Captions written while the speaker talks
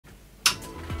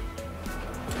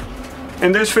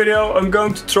In this video I'm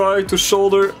going to try to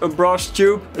solder a brass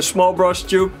tube, a small brass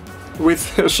tube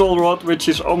with a solder rod which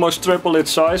is almost triple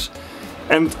its size.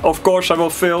 And of course I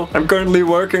will fail. I'm currently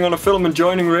working on a filament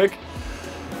joining rig.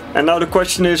 And now the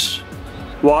question is,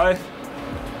 why?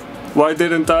 Why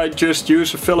didn't I just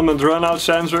use a filament runout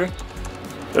sensor?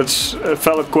 That's a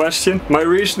valid question. My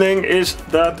reasoning is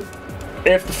that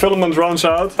if the filament runs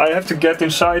out, I have to get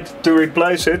inside to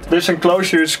replace it. This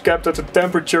enclosure is kept at a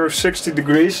temperature of 60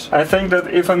 degrees. I think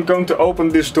that if I'm going to open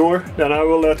this door, then I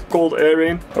will let cold air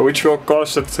in, which will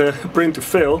cause that print to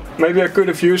fail. Maybe I could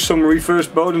have used some reverse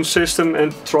Bowden system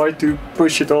and tried to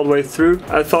push it all the way through.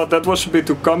 I thought that was a bit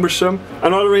too cumbersome.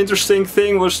 Another interesting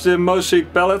thing was the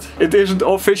mosaic pallet. It isn't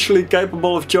officially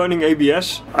capable of joining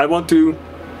ABS. I want to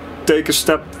take a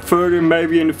step further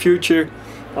maybe in the future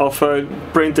of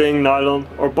printing nylon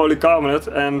or polycarbonate,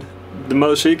 and the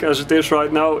mosaic as it is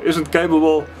right now isn't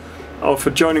capable of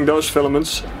joining those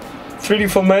filaments. 3D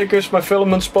Filmmakers, my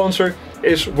filament sponsor,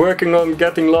 is working on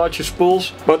getting larger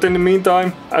spools, but in the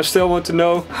meantime I still want to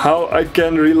know how I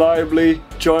can reliably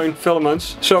join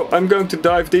filaments. So I'm going to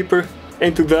dive deeper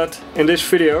into that in this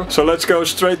video. So let's go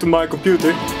straight to my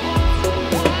computer.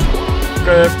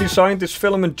 Okay, I've designed this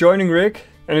filament joining rig,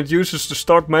 and it uses the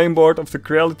stock mainboard of the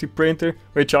Creality printer,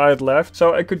 which I had left.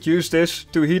 So I could use this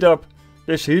to heat up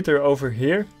this heater over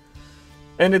here.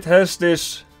 And it has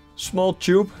this small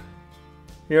tube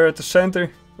here at the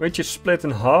center, which is split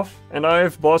in half. And I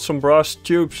have bought some brass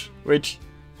tubes, which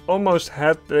almost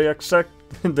had the exact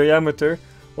diameter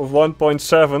of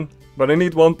 1.7, but I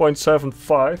need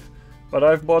 1.75. But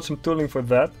I've bought some tooling for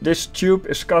that. This tube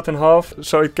is cut in half,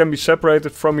 so it can be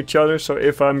separated from each other. So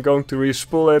if I'm going to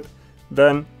re-spool it,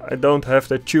 then I don't have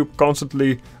that tube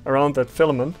constantly around that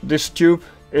filament. This tube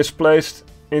is placed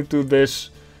into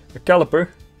this caliper,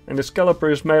 and this caliper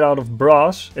is made out of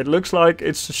brass. It looks like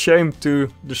it's a shame to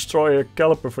destroy a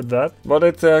caliper for that, but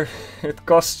it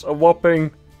costs a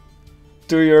whopping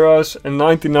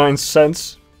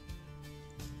 €2.99.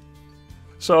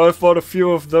 So I've bought a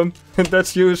few of them, and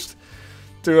that's used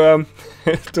to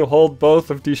to hold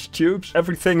both of these tubes.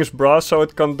 Everything is brass, so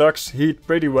it conducts heat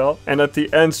pretty well, and at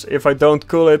the ends, if I don't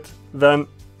cool it, then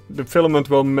the filament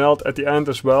will melt at the end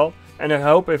as well. And I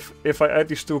hope if I add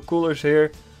these two coolers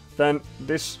here, then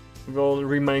this will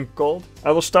remain cold.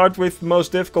 I will start with the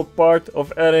most difficult part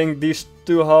of adding these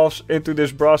two halves into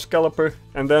this brass caliper,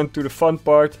 and then to the fun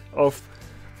part of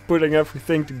putting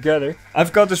everything together.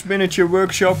 I've got this miniature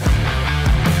workshop.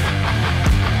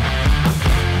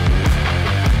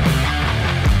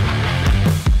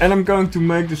 And I'm going to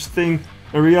make this thing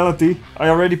a reality. I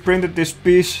already printed this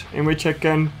piece in which I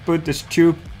can put this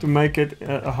tube to make it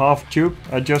a half tube.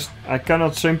 I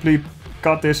cannot simply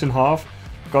cut this in half,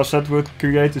 because that would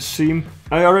create a seam.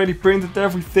 I already printed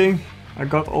everything. I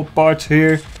got all parts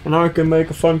here. And now I can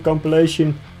make a fun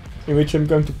compilation in which I'm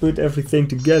going to put everything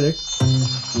together.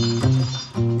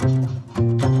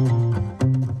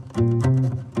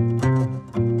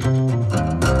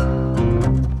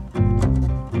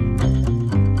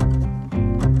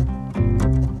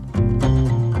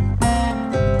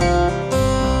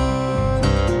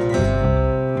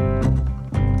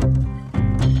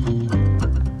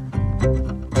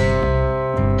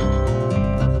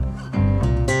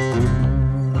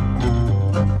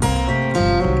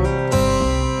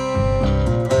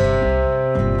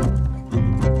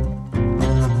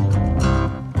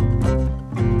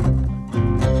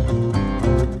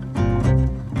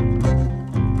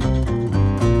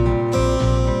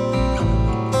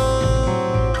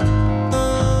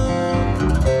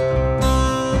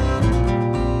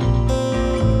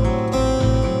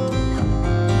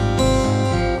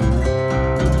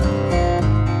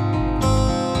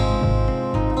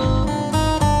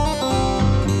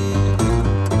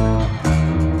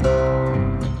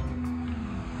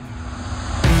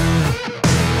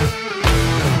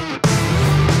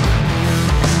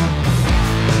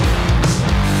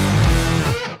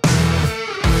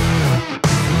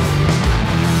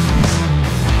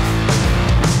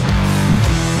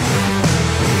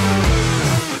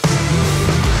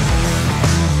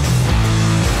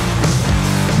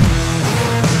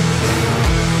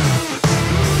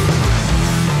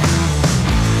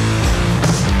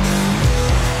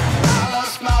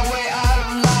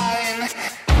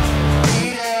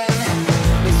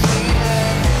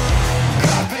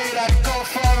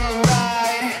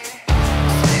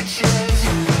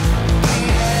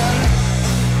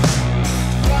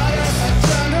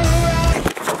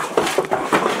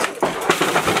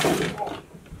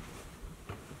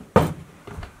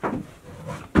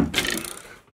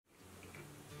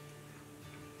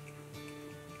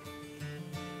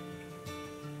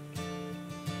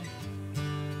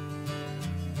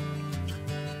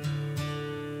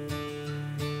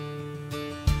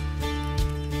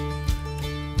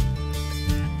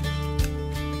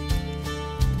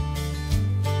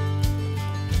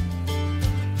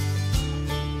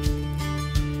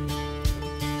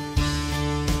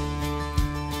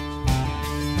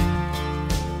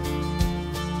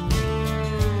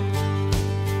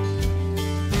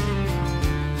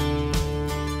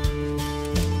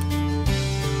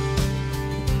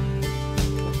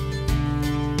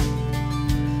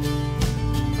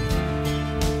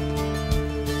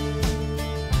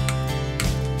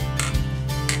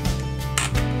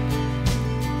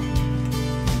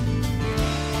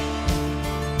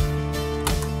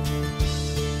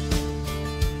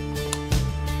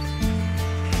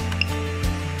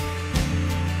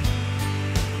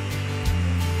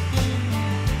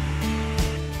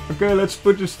 Okay, let's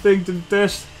put this thing to the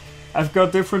test. I've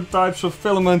got different types of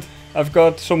filament. I've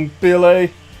got some PLA,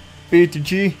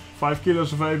 P2G, 5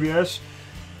 kilos of ABS,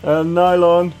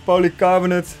 nylon,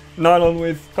 polycarbonate, nylon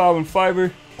with carbon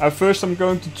fiber. First I'm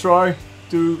going to try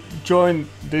to join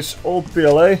this old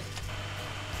PLA.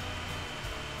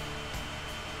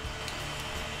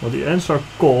 Well, the ends are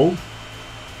cold,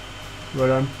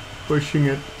 but I'm pushing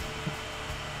it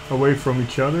away from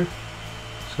each other.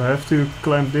 So I have to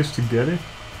clamp this together.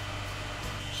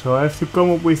 So I have to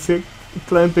come up with a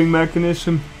clamping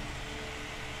mechanism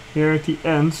here at the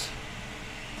ends.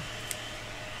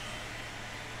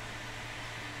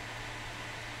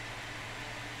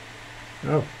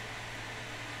 Oh.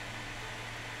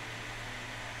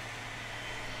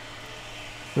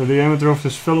 The diameter of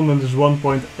this filament is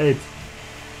 1.8.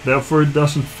 Therefore it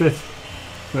doesn't fit.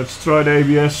 Let's try the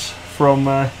ABS from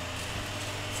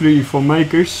 3D4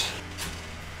 Makers.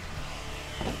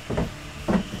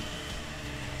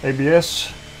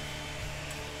 ABS.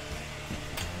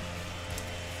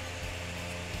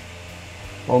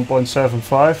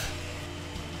 $1.75.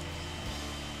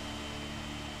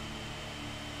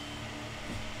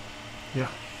 Yeah.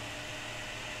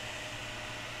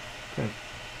 Okay.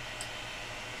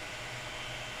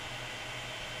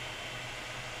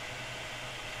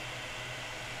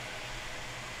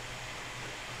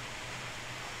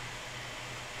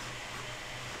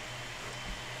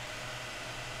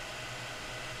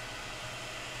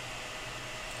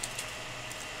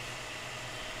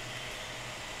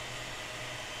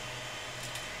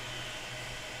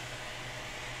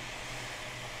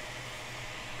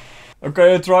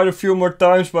 Okay, I tried a few more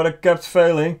times, but I kept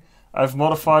failing. I've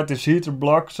modified this heater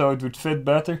block so it would fit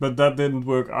better, but that didn't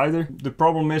work either. The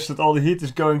problem is that all the heat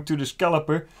is going to the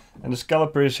scalper, and the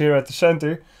scalper is here at the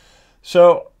center.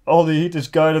 So all the heat is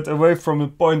guided away from the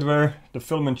point where the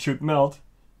filament should melt.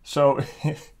 So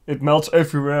it melts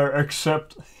everywhere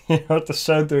except here at the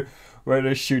center where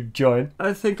they should join.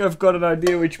 I think I've got an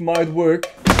idea which might work.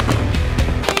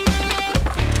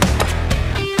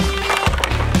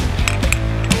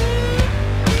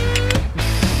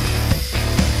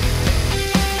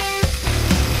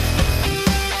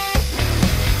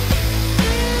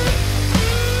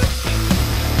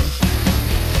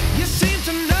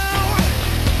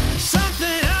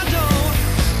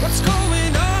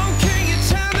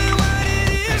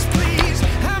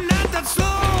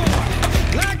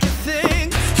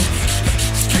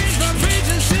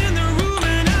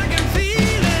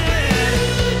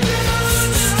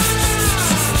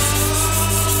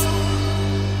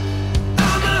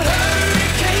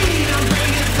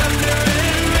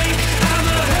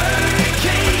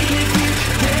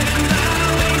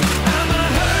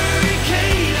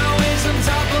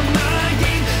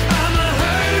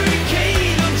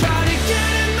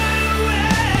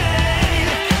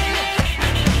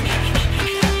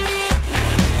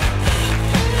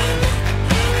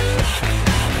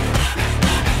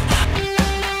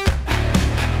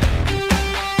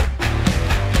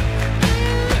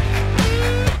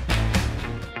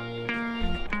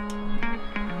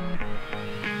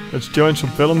 Let's join some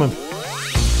filament.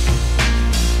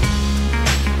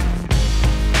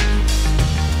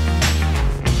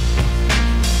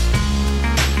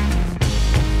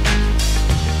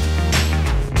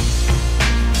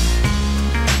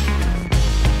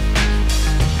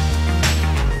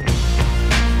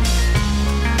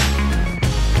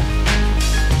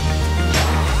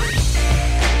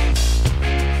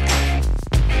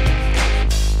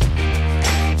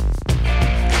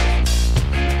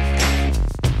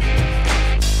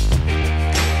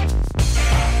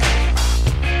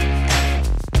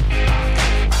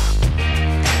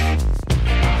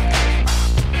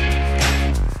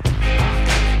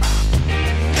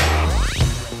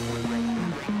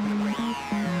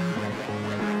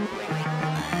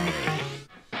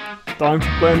 Time for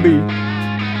plan B.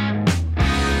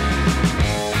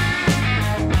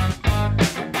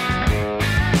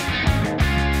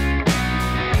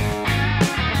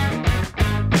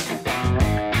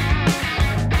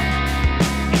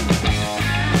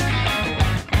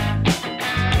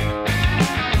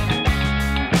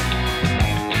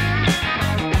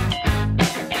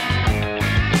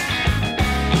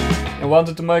 I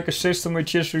wanted to make a system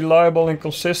which is reliable and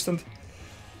consistent.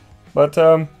 But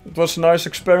it was a nice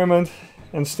experiment,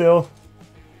 and still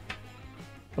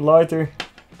a lighter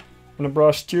and a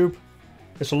brass tube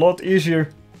is a lot easier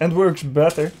and works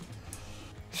better.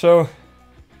 So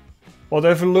what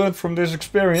have we learned from this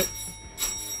experience?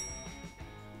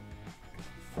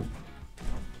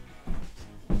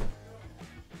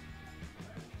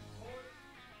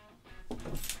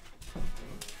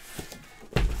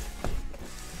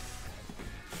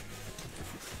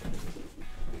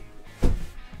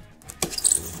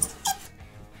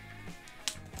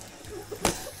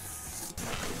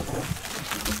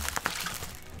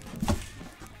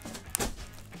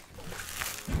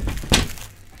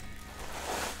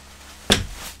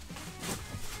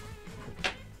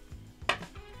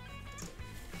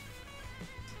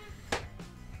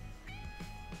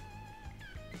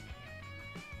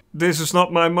 this is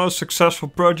not my most successful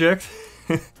project.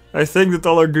 I think that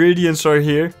all ingredients are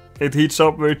here. It heats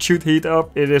up where it should heat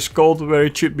up. It is cold where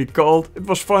it should be cold. It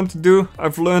was fun to do.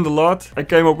 I've learned a lot. I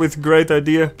came up with a great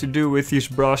idea to do with these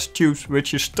brass tubes,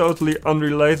 which is totally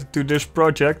unrelated to this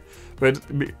project. But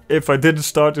if I didn't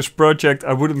start this project,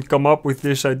 I wouldn't come up with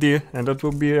this idea. And that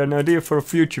will be an idea for a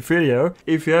future video.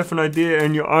 If you have an idea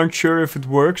and you aren't sure if it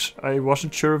works, I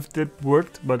wasn't sure if it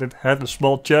worked, but it had a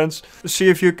small chance. See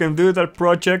if you can do that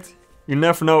project. You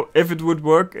never know if it would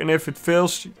work, and if it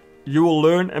fails, you will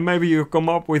learn and maybe you come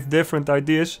up with different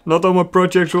ideas. Not all my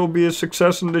projects will be a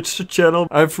success on this channel.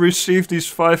 I've received these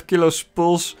 5 kilo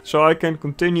spools so I can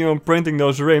continue on printing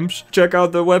those rims. Check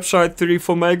out the website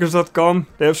 3formakers.com.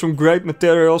 They have some great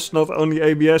materials, not only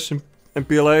ABS and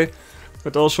PLA,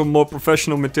 but also more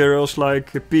professional materials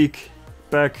like Peak,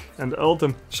 PEC and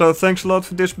Ultim. So thanks a lot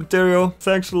for this material.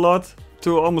 Thanks a lot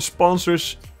to all my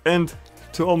sponsors and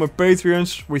to all my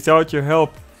Patreons. Without your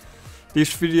help, these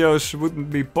videos wouldn't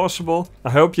be possible.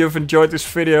 I hope you've enjoyed this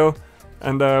video,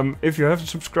 and if you haven't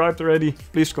subscribed already,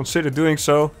 please consider doing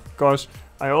so, because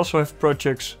I also have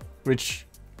projects which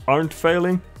aren't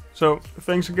failing. So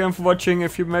thanks again for watching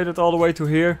if you made it all the way to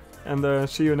here, and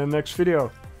see you in the next video.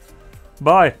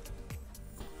 Bye!